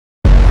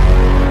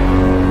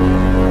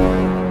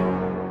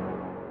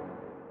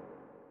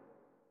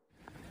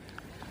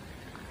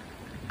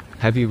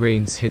Heavy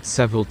rains hit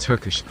several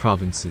Turkish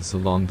provinces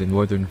along the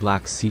northern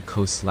Black Sea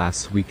coast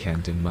last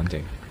weekend and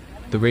Monday.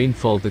 The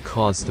rainfall that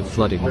caused the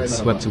flooding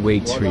swept away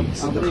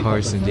trees,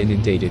 cars and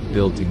inundated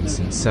buildings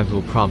in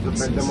several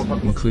provinces,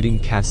 including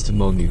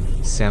Kastamonu,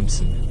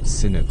 Samsun,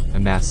 Sinop,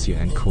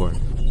 Amasya and Corum.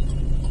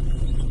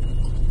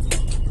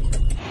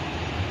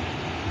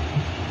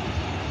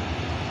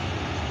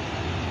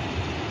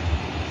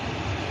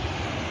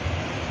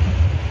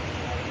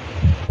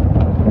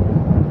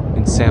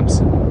 In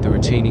Samsun, the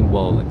retaining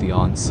wall at the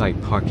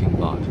on-site parking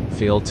lot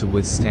failed to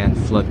withstand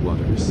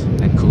floodwaters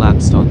and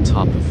collapsed on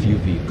top of few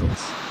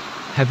vehicles.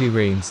 Heavy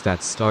rains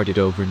that started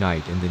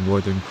overnight in the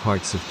northern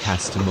parts of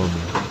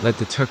Kastamonu led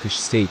the Turkish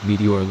State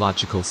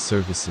Meteorological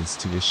Services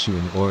to issue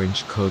an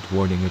orange code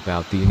warning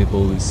about the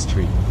Inebolu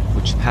stream,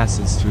 which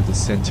passes through the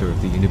center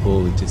of the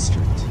Inebolu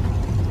district.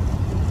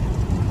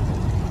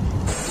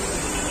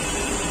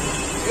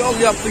 Yol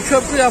yaptı,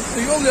 köprü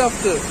yaptı, yol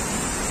yaptı.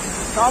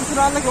 Samsun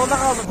anlık orada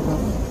kaldı.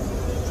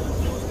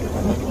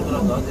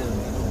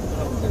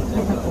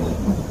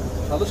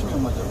 Çalışmıyor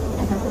mu acaba?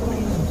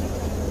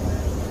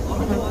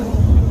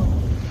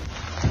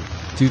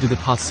 Due to the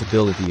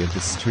possibility of the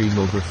stream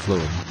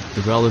overflowing,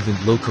 the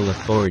relevant local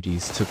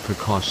authorities took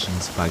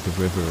precautions by the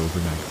river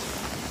overnight.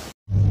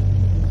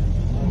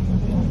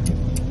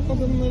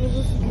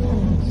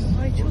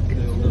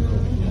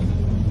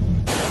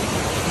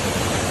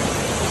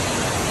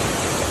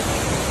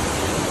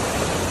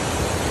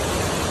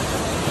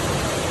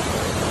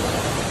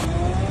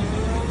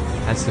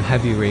 As the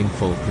heavy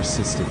rainfall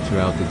persisted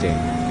throughout the day,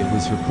 it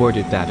was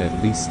reported that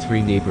at least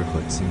 3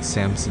 neighborhoods in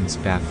Samsun's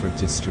Bafra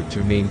district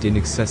remained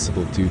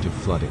inaccessible due to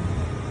flooding.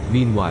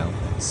 Meanwhile,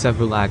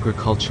 several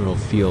agricultural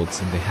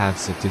fields in the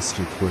Havza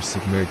district were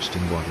submerged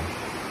in water.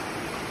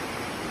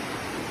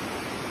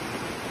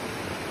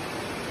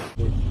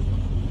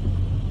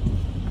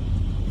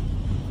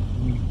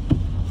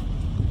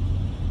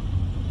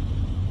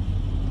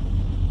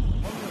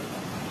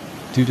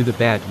 Due to the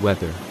bad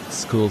weather,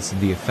 schools in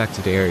the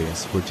affected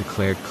areas were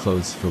declared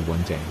closed for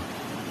one day.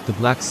 The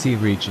Black Sea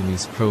region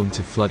is prone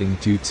to flooding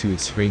due to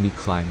its rainy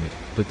climate,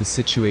 but the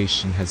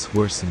situation has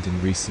worsened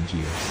in recent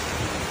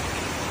years.